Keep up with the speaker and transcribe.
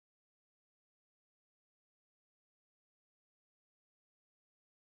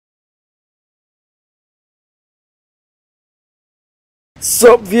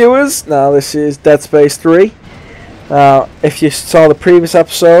Sup viewers, now this is Dead Space 3. Now if you saw the previous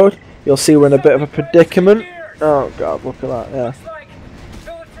episode, you'll see we're in a bit of a predicament. Oh god, look at that, yeah. Looks like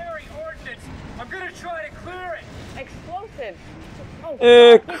military ordnance. I'm gonna try to clear it. Explosive.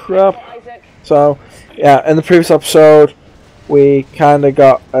 Oh, Crap. So, yeah, in the previous episode, we kind of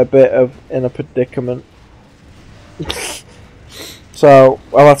got a bit of in a predicament. So,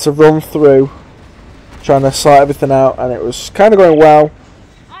 I had to run through, trying to sort everything out, and it was kind of going well.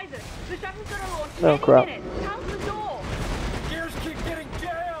 Isaac, the shuttle's gonna launch Oh crap. How's the door? Gears keep getting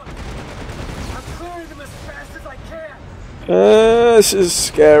down. I'm clearing them as fast as I can. This is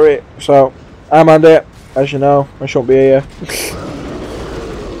scary. So, I'm Andy, as you know, I shouldn't be here.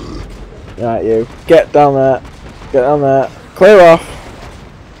 Right, you. Get down there. Get down there. Clear off.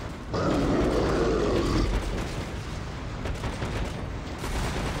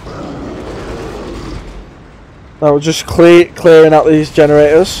 Now we're just clearing out these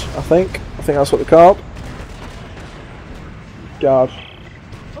generators, I think. I think that's what they're called. God.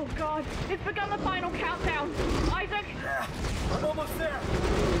 Oh god, it's begun the final countdown. Isaac! I'm almost there.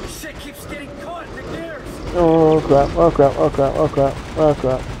 Shit keeps getting caught in the gears. Oh crap, oh crap, oh crap, oh crap, oh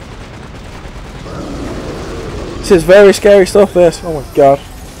crap. This is very scary stuff, this. Oh my god.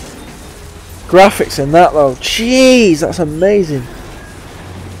 Graphics in that though. Jeez, that's amazing.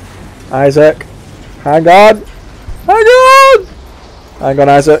 Isaac. Hang on. Hang on! Hang on,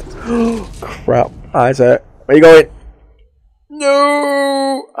 Isaac. Crap. Isaac. Where are you going?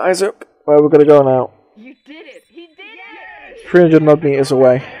 No! Isaac. Where are we going to go now? You did it! He did it! 300 odd meters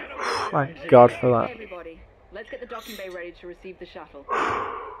away. Thank God for that. Hey everybody, let's get the docking bay ready to receive the shuttle.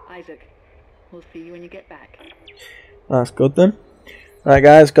 Isaac, we'll see you when you get back. That's good then. Right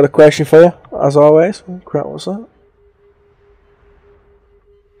guys, got a question for you, as always. Oh crap, what's that?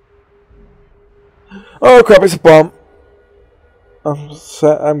 Oh crap, it's a bomb.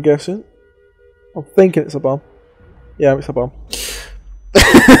 I'm guessing. I'm thinking it's a bomb. Yeah, it's a bomb.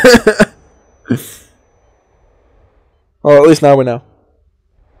 Well, at least now we know.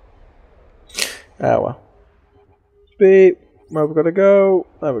 Ah well. Beep. Where we gotta go?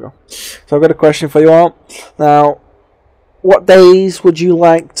 There we go. So I've got a question for you all. Now, what days would you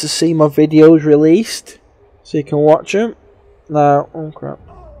like to see my videos released so you can watch them? Now, oh crap.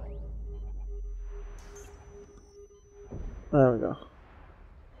 There we go.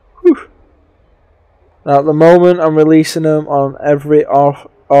 Whew. Now at the moment I'm releasing them on every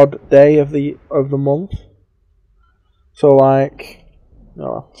odd day of the month. So like,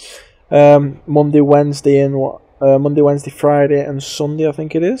 Monday, Wednesday, and Monday, Wednesday, Friday, and Sunday I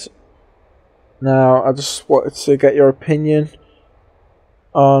think it is. Now I just wanted to get your opinion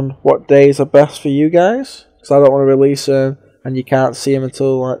on what days are best for you guys, because I don't want to release them and you can't see them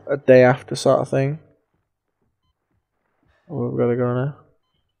until like a day after, sort of thing. Oh, we've got to go now.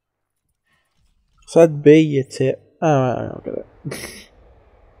 Said B, you tip. Alright, I'll get it.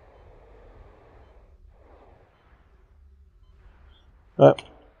 Right.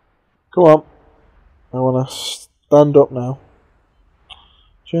 Come on. I want to stand up now.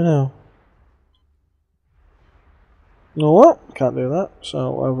 Do you know? You know what? Can't do that.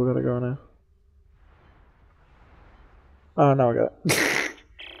 So, where have we got to go now? Oh, now I got it.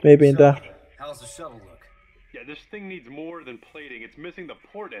 Maybe in daft. How's the shuttle look? Yeah, this thing needs more than plating. It's missing the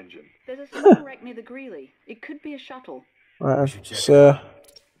port engine. There's a small wreck near the Greeley. It could be a shuttle. Right, so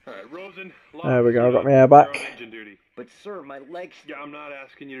Alright, Rosen. there we go, I got my air back. You're on engine duty. But sir, my legs. Yeah, I'm not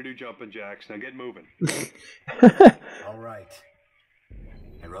asking you to do jumping jacks. Now get moving. All right.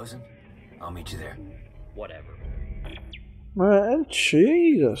 Hey, Rosen, I'll meet you there. Whatever. Right,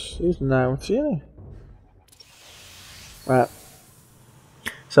 Jesus, he's naughty, isn't he? Right.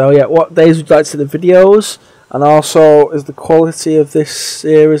 So yeah, what days would you like to see the videos? And also, is the quality of this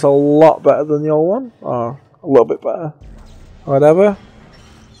series a lot better than the old one? Or a little bit better? Whatever.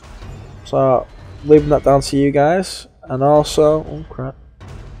 So, leaving that down to you guys. And also, oh crap.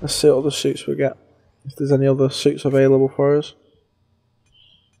 Let's see what other suits we get. If there's any other suits available for us.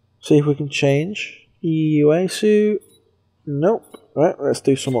 See if we can change. EUA suit. Nope. Right, let's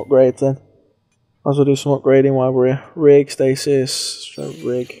do some upgrades then. Might as well do some upgrading while we're here. Rig, stasis,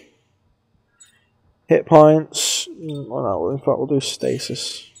 rig. Hit points. Well, no, in fact, we'll do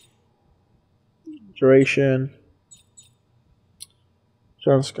stasis. Duration.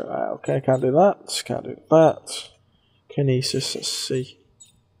 Okay, can't do that. Can't do that. Kinesis, let's see.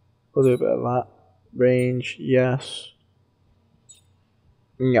 We'll do a bit of that. Range, yes.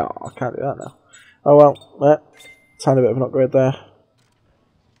 No, I can't do that now. Oh well, tiny bit of an upgrade there.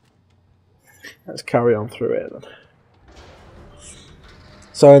 Let's carry on through it then.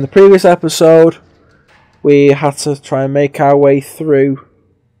 So in the previous episode, we had to try and make our way through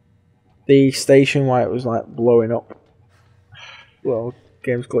the station while it was like blowing up. Well,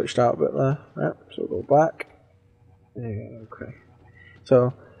 game's glitched out a bit there. Right, so we'll go back. Yeah, okay.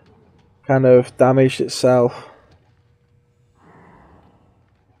 So, kind of damaged itself.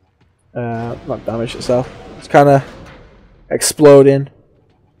 Not damaged itself. It's kind of exploding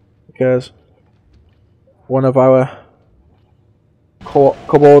because one of our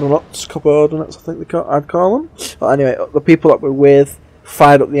coordinates, I think I'd call them. But anyway, the people that we're with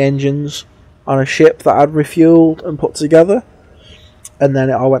fired up the engines on a ship that I'd refueled and put together, and then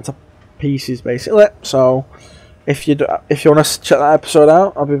it all went to pieces basically. So if you want to check that episode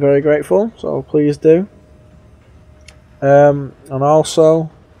out, I'll be very grateful. So please do. And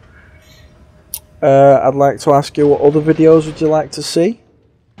also, I'd like to ask you, what other videos would you like to see?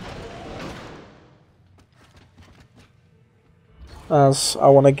 As I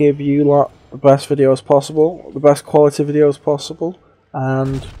want to give you lot the best videos possible, the best quality videos possible,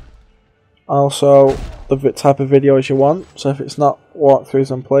 and also the type of videos you want. So if it's not walkthroughs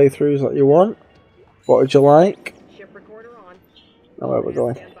and playthroughs that you want, what would you like? Ship recorder on. Oh, where we're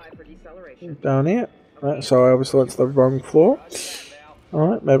going? Stand by for deceleration. Down here. Right, so I obviously went to the wrong floor.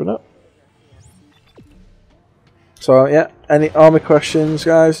 Alright, maybe not. So yeah, all my questions,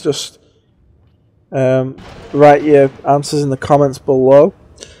 guys, just write your answers in the comments below.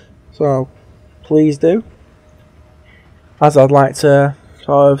 So please do, as I'd like to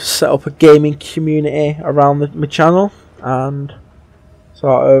sort of set up a gaming community around my channel and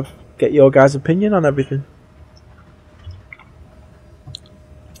sort of get your guys' opinion on everything.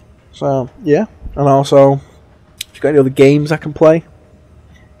 So yeah, and also if you've got any other games I can play,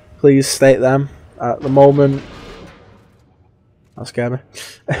 please state them. At the moment, that scared me.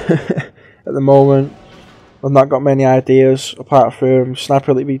 At the moment, I've not got many ideas apart from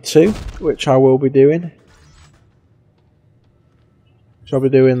Sniper Elite V2, which I will be doing. Which I'll be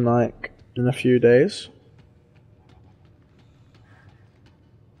doing like in a few days.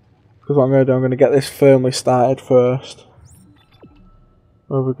 Because what I'm going to do, I'm going to get this firmly started first.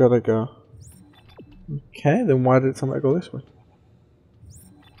 Where have we got to go? Okay, then why did it tell me to go this way?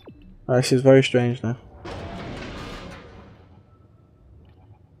 Oh, this is very strange now.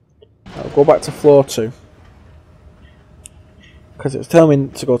 I'll go back to floor 2. Because it was telling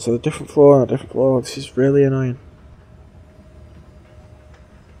me to go to a different floor and a different floor. This is really annoying.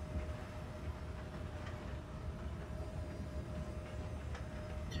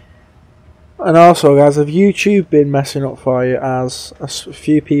 And also, guys, have YouTube been messing up for you? As a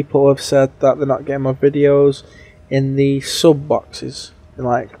few people have said that they're not getting my videos in the sub boxes, in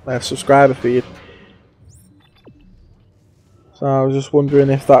like their subscriber feed. So I was just wondering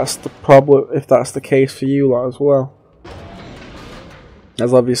if that's the problem, if that's the case for you lot as well.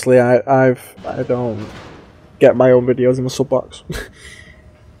 As obviously I don't get my own videos in the sub box.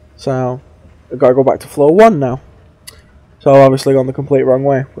 So I've got to go back to floor 1 now. So I've obviously gone the complete wrong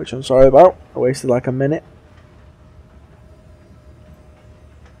way, which I'm sorry about. I wasted like a minute.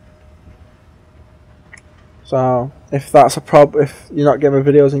 So if that's a problem, if you're not getting my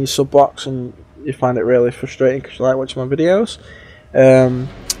videos in your sub box and you find it really frustrating because you like watching my videos,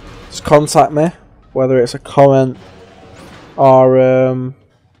 just contact me, whether it's a comment or oh,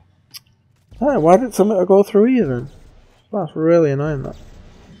 why did something go through here then? That's really annoying, that.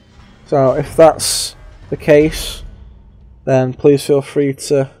 So if that's the case, then please feel free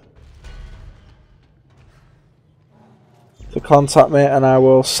to contact me, and I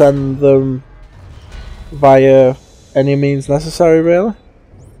will send them via any means necessary, really.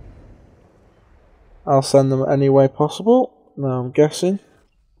 I'll send them any way possible. Now I'm guessing.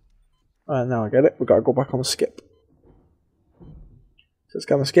 Alright, now I get it. We've got to go back on the skip. So it's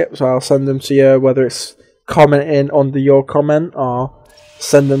going to skip, so I'll send them to you, whether it's commenting under your comment, or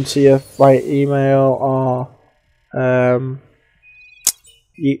send them to you via email, or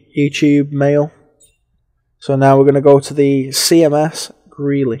YouTube mail. So now we're going to go to the CMS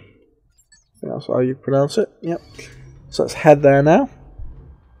Greeley. I think that's how you pronounce it. Yep. So let's head there now.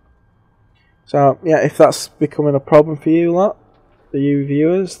 So yeah, if that's becoming a problem for you lot, for you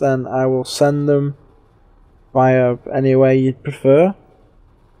viewers, then I will send them via any way you'd prefer.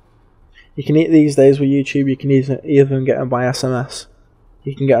 You can these days with YouTube, you can even get them by SMS.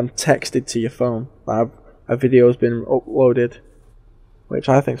 You can get them texted to your phone. A video's been uploaded, which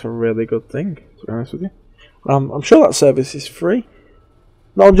I think is a really good thing, to be honest with you. I'm sure that service is free.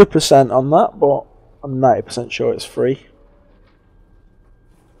 Not 100% on that, but I'm 90% sure it's free.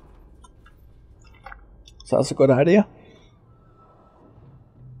 So that's a good idea.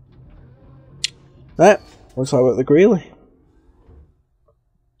 Right, looks like we're at the Greeley.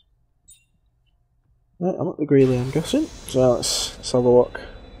 Right, Greeley, I'm guessing. So let's have a look.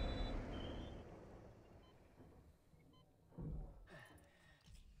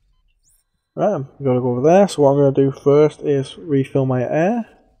 Right, I'm going to go over there. So what I'm going to do first is refill my air.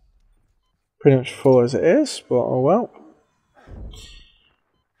 Pretty much full as it is, but oh well.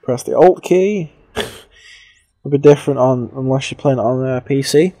 Press the Alt key. It'll be different on unless you're playing it on a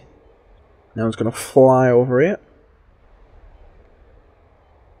PC. Now it's going to fly over it.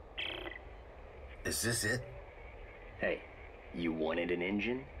 Is this it? Hey, you wanted an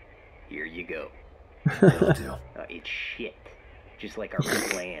engine? Here you go. It'll do. It's shit. Just like our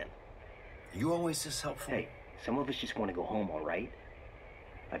plan. You always this helpful? Hey, some of us just want to go home, alright?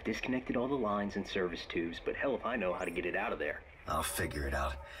 I've disconnected all the lines and service tubes, but hell if I know how to get it out of there. I'll figure it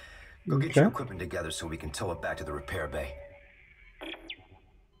out. Go get your equipment together so we can tow it back to the repair bay.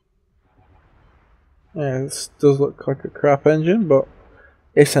 Yeah, this does look like a crap engine, but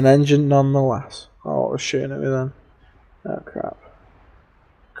it's an engine nonetheless. Oh, it was shooting at me then. Oh crap.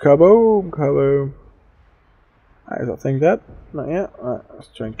 Kaboom! Kaboom! Is that thing dead? Not yet. Alright, let's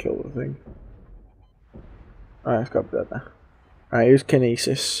try and kill the thing. Alright, it's got dead now. Alright, use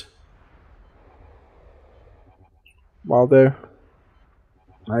kinesis. I'll do.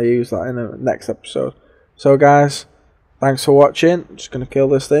 I'll use that in the next episode. So guys, thanks for watching. I'm just going to kill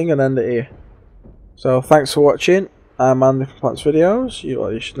this thing and end it here. So thanks for watching. I'm Andy from Plants Videos.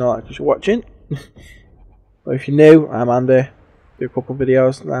 You should know that because you're watching. But if you're new, I'm Andy. Do a couple of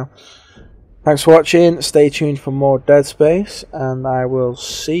videos now. Thanks for watching. Stay tuned for more Dead Space, and I will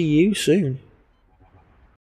see you soon.